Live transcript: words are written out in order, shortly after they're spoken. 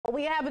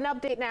We have an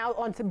update now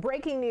on some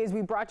breaking news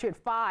we brought you at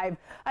 5.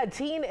 A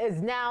teen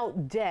is now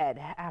dead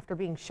after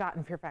being shot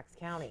in Fairfax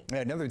County.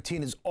 Another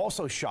teen is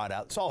also shot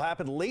out. This all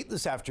happened late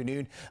this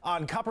afternoon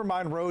on Copper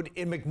Mine Road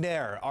in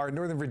McNair. Our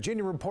Northern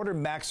Virginia reporter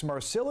Max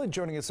Marcilla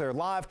joining us there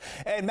live.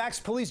 And Max,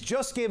 police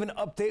just gave an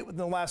update within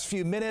the last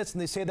few minutes, and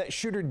they say that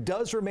shooter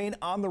does remain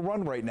on the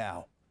run right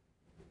now.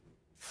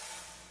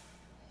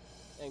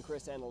 And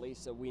Chris and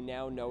Elisa, we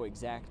now know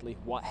exactly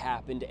what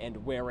happened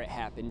and where it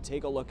happened.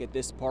 Take a look at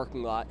this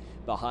parking lot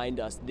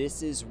behind us.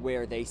 This is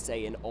where they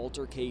say an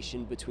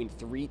altercation between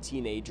 3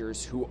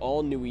 teenagers who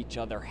all knew each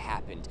other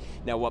happened.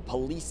 Now, what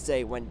police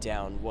say went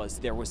down was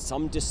there was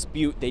some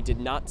dispute. They did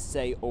not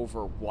say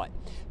over what.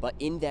 But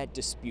in that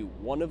dispute,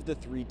 one of the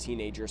 3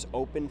 teenagers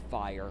opened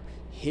fire,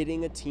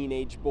 hitting a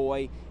teenage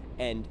boy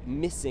and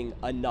missing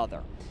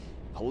another.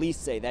 Police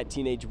say that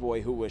teenage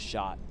boy who was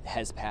shot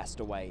has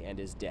passed away and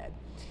is dead.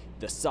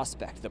 The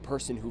suspect, the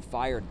person who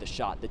fired the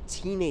shot, the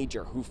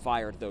teenager who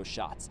fired those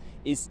shots,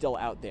 is still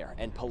out there,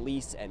 and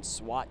police and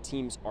SWAT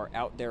teams are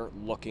out there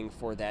looking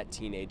for that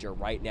teenager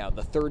right now.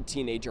 The 3rd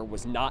teenager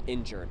was not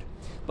injured,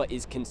 but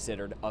is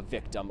considered a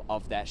victim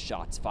of that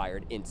shots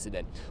fired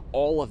incident.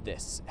 All of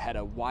this had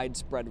a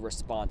widespread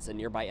response. A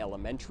nearby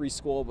elementary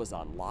school was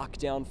on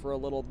lockdown for a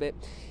little bit,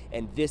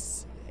 and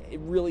it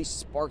really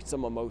sparked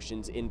some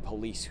emotions in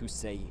police who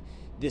say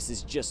this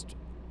is just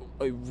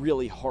a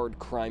really hard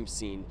crime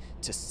scene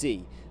to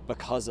see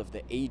because of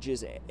the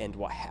ages and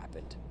what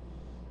happened.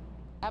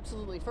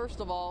 Absolutely.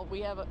 First of all,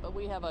 we have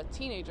a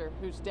teenager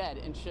who's dead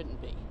and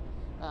shouldn't be,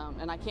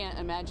 and I can't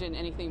imagine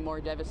anything more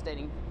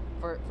devastating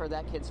for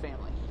that kid's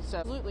family. So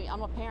absolutely,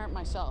 I'm a parent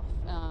myself.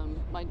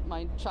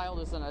 My child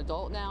is an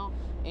adult now,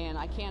 and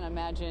I can't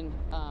imagine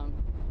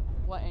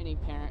what any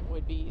parent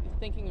would be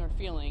thinking or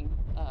feeling,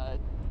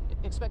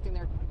 expecting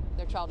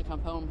their child to come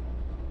home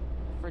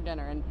for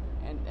dinner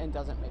and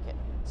doesn't make it.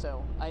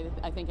 So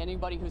I think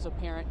anybody who's a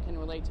parent can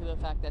relate to the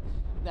fact that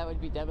that would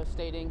be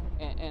devastating,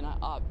 and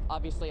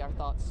obviously our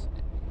thoughts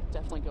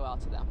definitely go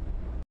out to them.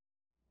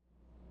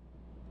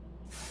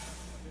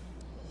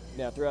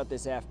 Now, throughout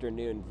this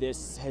afternoon,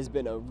 this has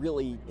been a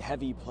really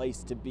heavy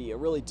place to be, a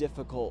really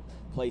difficult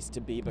place to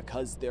be,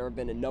 because there have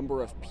been a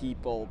number of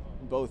people,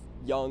 both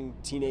young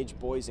teenage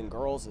boys and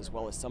girls, as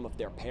well as some of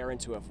their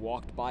parents who have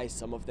walked by.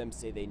 Some of them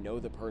say they know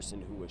the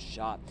person who was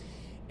shot.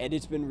 And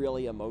it's been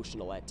really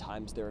emotional. At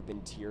times there have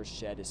been tears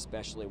shed,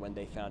 especially when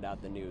they found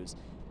out the news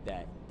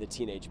that the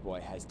teenage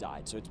boy has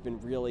died. So it's been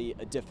really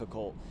a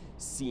difficult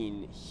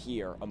scene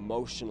here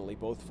emotionally,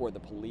 both for the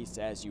police,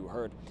 as you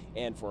heard,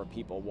 and for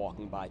people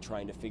walking by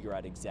trying to figure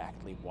out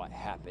exactly what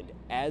happened.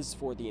 As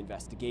for the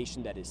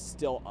investigation that is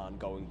still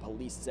ongoing,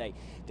 police say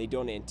they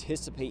don't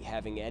anticipate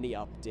having any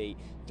update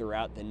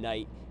throughout the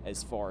night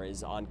as far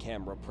as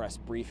on-camera press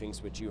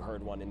briefings, which you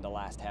heard one in the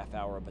last half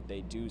hour, but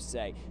they do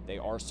say they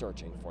are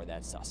searching for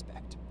that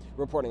suspect.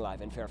 Reporting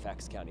live in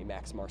Fairfax County,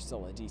 Max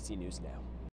Marcilla, DC News Now.